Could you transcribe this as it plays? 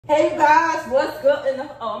Hey you guys, what's good in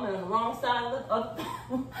the I'm in the wrong side of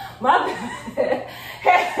my bad.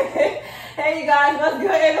 Hey you guys, what's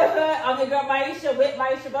good in the hood? I'm your girl Maisha with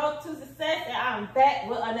Maisha Road to Success, and I'm back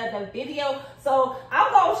with another video. So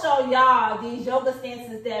I'm gonna show y'all these yoga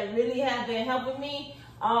stances that really have been helping me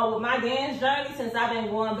with my dance journey since I've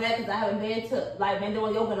been going back, because I haven't been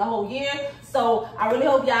doing yoga the whole year. So I really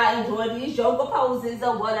hope y'all enjoy these yoga poses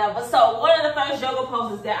or whatever. So one of the first yoga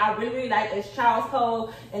poses that I really like is child's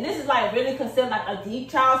pose, and this is like really considered like a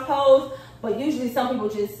deep child's pose, but usually some people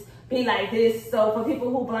just be like this. So for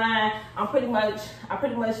people who blind, I pretty much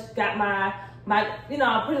got my you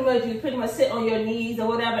pretty much sit on your knees or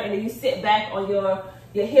whatever, and then you sit back on your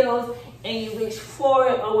heels and you reach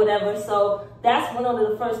forward or whatever. So that's one of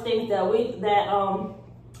the first things that really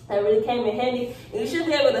came in handy. And you should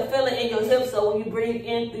be able to feel it in your hips. So when you breathe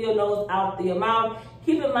in through your nose, out through your mouth.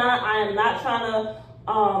 Keep in mind, I am not trying to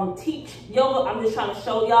teach yoga. I'm just trying to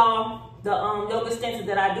show y'all the yoga stances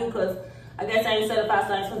that I do, because I guess I ain't certified,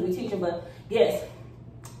 so I ain't supposed to be teaching. But yes,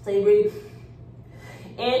 so you breathe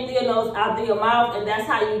in through your nose, out through your mouth, and that's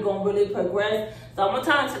how you're gonna really progress. So I'm gonna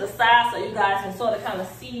turn to the side so you guys can sort of kind of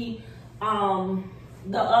see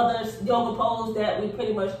the other yoga pose that we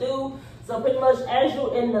pretty much do. So pretty much as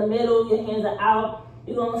you're in the middle, your hands are out.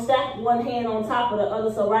 You're gonna stack one hand on top of the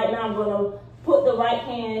other. So right now I'm gonna put the right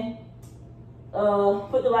hand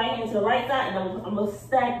to the right side, and I'm gonna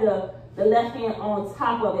stack the left hand on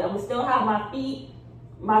top of it. I'm gonna still have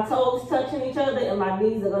my toes touching each other, and my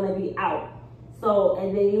knees are gonna be out. So,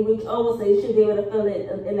 and then you reach over, so you should be able to feel it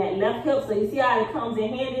in that left hip. So you see how it comes in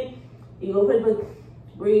handy? You go pretty much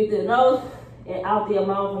breathe through the nose and out through your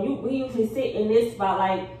mouth. We usually sit in this about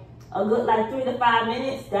like a good 3 to 5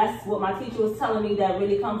 minutes. That's what my teacher was telling me that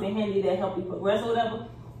really comes in handy to help you progress or whatever.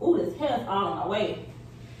 Ooh, this hair's all on my way.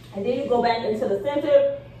 And then you go back into the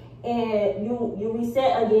center and you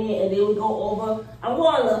reset again, and then we go over. I'm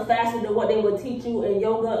going a little faster than what they would teach you in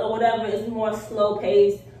yoga or whatever. It's more slow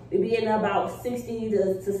paced. We be in about 60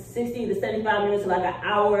 to 75 minutes, like an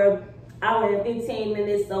hour and 15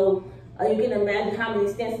 minutes. So you can imagine how many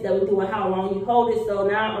stances that we do and how long you hold it. So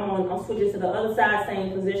now I'm switching to the other side,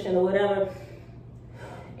 same position or whatever,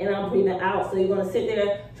 and I'm breathing out. So you're gonna sit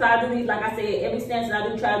there, try to do these, like I said, every stance that I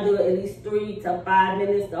do, try to do it at least 3 to 5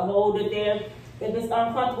 minutes to hold it there. If it's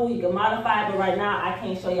uncomfortable, you can modify it, but right now I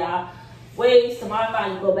can't show y'all ways to modify.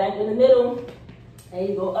 You go back in the middle and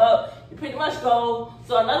you go up. You pretty much go.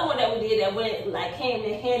 So another one that we did that came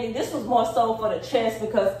in handy, this was more so for the chest,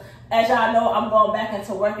 because as y'all know, I'm going back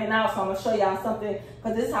into working out. So I'm gonna show y'all something,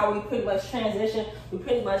 because this is how we pretty much transition. We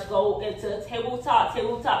pretty much go into tabletop.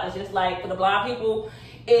 Tabletop is just like, for the blind people,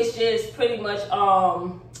 it's just pretty much like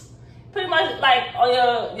on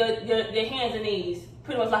your hands and knees,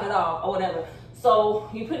 pretty much like a dog or whatever. So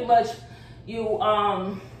you pretty much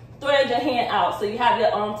thread your hand out. So you have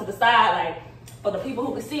your arm to the side, like for the people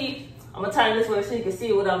who can see. I'm gonna turn this way so you can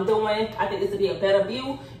see what I'm doing. I think this would be a better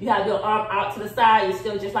view. You have your arm out to the side. You're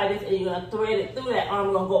still just like this, and you're gonna thread it through that arm.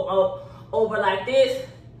 You're gonna go up over like this.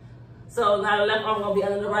 So now the left arm gonna be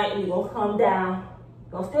under the right, and you're gonna come down.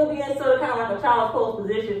 You're gonna still be in sort of kind of like a child's pose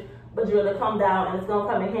position, but you're gonna come down, and it's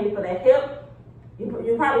gonna come in handy for that hip.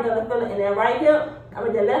 You're probably gonna feel it in that right hip,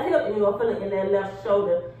 that left hip, and you're gonna feel it in that left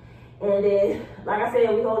shoulder. And then, like I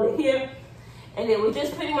said, we hold it here. And then we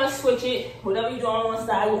just pretty much switch it. Whatever you do on one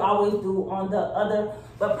side, you always do on the other.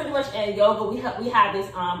 But pretty much in yoga, we have this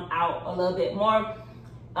arm out a little bit more.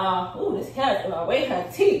 Ooh, this hair is in my way, her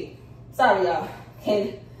teeth. Sorry, y'all.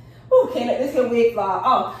 Can't let this hair wig fly.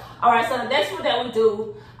 Oh, all right. So the next one that we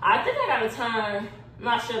do, I think I gotta turn. I'm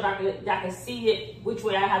not sure if y'all can see it, which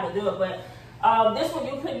way I have to do it. But this one,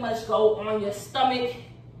 you pretty much go on your stomach.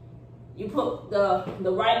 You put the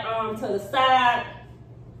right arm to the side,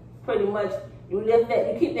 pretty much. You lift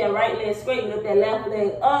that, you keep that right leg straight, you lift that left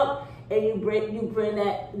leg up, and you bring you bend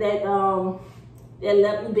that left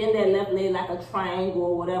leg like a triangle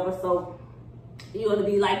or whatever. So you're gonna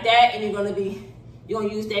be like that, and you're gonna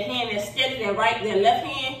use that hand that's steady, that left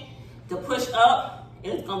hand to push up,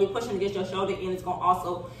 and it's gonna be pushing against your shoulder, and it's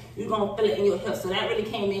gonna you're gonna feel it in your hips. So that really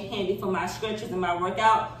came in handy for my stretches and my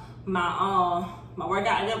workout, my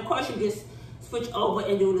workout. And then of course you just switch over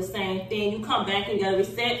and do the same thing. You come back and you gotta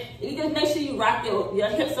reset. You just make sure you rock your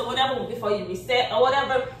hips or whatever before you reset or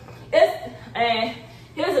whatever. And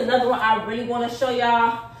here's another one I really want to show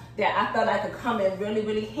y'all that I thought I could come in really,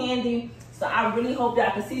 really handy. So I really hope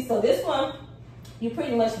y'all can see. So this one, you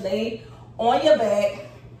pretty much lay on your back,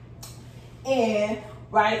 and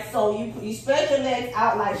so you spread your legs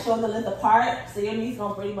out like shoulder length apart. So your knees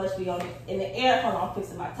gonna pretty much be in the air. Hold on, I'm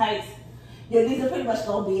fixing my tights. your knees are pretty much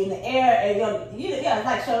gonna be in the air, and it's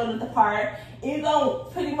like shoulder width apart. And you're gonna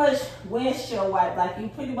pretty much windshield wipe, like you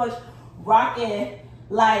pretty much rocking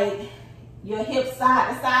like your hips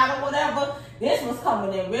side to side or whatever. This was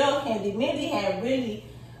coming in real handy. Mindy had really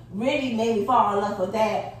made me fall in love with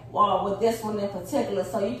that, with this one in particular.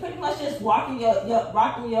 So you pretty much just rocking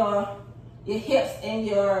your hips and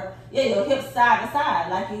your hips side to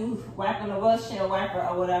side, like you wiping a windshield wiper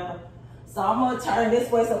or whatever. So I'm gonna turn this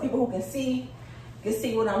way so people who can see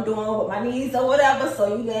what I'm doing with my knees or whatever.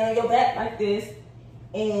 So you lay on your back like this,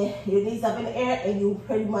 and your knees up in the air, and you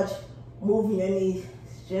pretty much moving your knees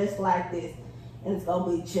just like this, and it's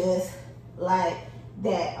gonna be just like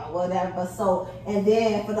that or whatever. So, and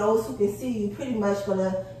then for those who can see, you pretty much your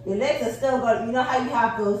legs are still gonna, you know how you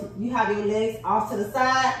have your legs off to the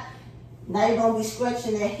side. Now you're gonna be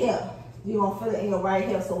stretching that hip. You're gonna feel it in your right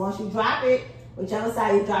hip. So once you drop it, whichever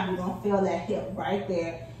side you drop, you're gonna feel that hip right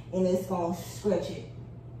there, and it's gonna stretch it.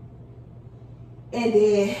 And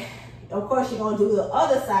then, of course, you're gonna do the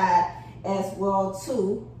other side as well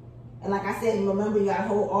too. And like I said, remember you gotta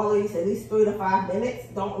hold all of these at least 3 to 5 minutes.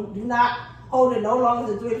 Do not hold it no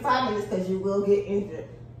longer than 3 to 5 minutes, because you will get injured.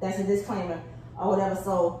 That's a disclaimer or whatever.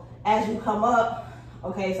 So as you come up,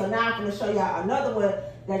 okay, so now I'm gonna show y'all another one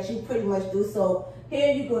that you pretty much do. So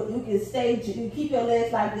here you can keep your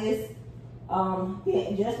legs like this,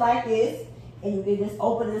 just like this, and you can just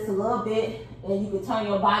open this a little bit, and you can turn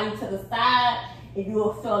your body to the side, and you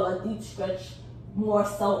will feel a deep stretch more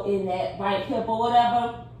so in that right hip or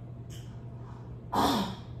whatever.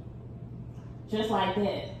 Just like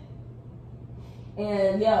that.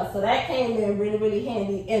 And yeah, so that came in really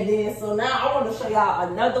handy. And then so now I want to show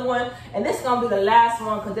y'all another one, and this is gonna be the last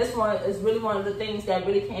one, because this one is really one of the things that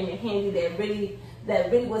really came in handy, that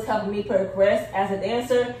really was helping me progress as a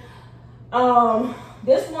dancer.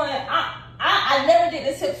 This one I never did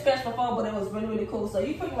this hip stretch before, but it was really cool. So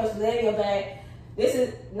you pretty much lay on your back. This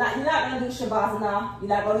is not, you're not gonna do Shavasana. You're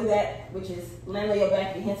not gonna do that, which is laying on your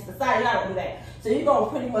back, your hands to the side. You're not gonna do that. So you're gonna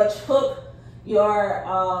pretty much hook your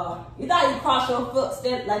you cross your foot,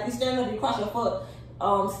 stand like you stand up, you cross your foot,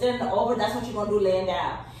 standing over. That's what you're gonna do laying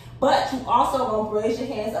down. But you also gonna raise your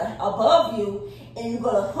hands above you, and you're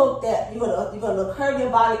gonna hook that. You're gonna curve your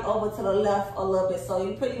body over to the left a little bit. So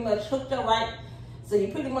you pretty much hooked your right. So you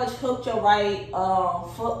pretty much hooked your right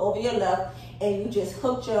foot over your left, and you just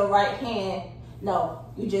hooked your right hand. No,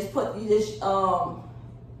 now you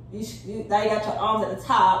got your arms at the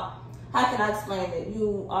top. How can I explain it? And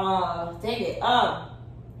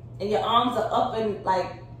your arms are up and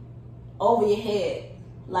like over your head.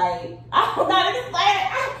 Like, I don't know how to explain it.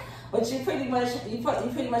 But you pretty much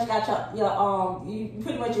got you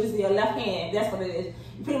pretty much use your left hand. That's what it is.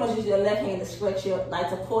 You pretty much use your left hand to stretch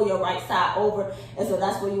to pull your right side over, and so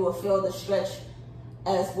that's where you will feel the stretch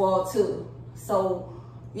as well too. So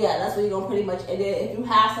yeah, that's what you're gonna pretty much. And then if you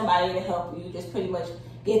have somebody to help you, you just pretty much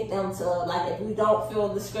get them to, like, if you don't feel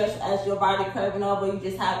the stretch as your body curving over, you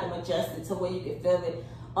just have them adjust it to where you can feel it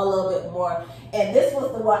a little bit more. And this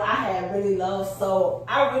was the one I had really loved. So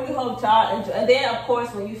I really hope y'all enjoy. And then of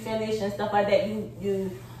course when you finish and stuff like that, you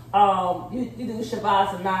do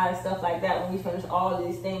Shavasana and stuff like that when you finish all of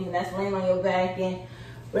these things, and that's laying on your back and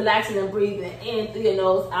relaxing and breathing in through your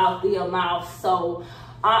nose, out through your mouth. So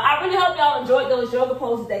I really hope y'all enjoyed those yoga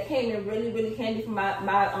poses that came in really handy for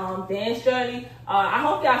my dance journey. I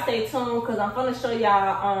hope y'all stay tuned, because I'm gonna show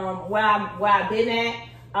y'all where I've been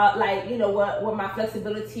at, like, you know, what my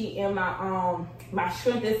flexibility and my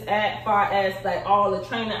strength is at, far as like all the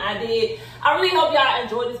training I did. I really hope y'all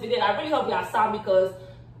enjoyed this video. I really hope y'all saw me, because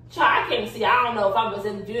I can't see. I don't know if I was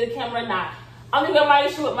in the video camera or not. I'm gonna go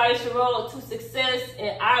Maisha with Maisha Road to Success,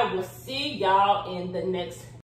 and I will see y'all in the next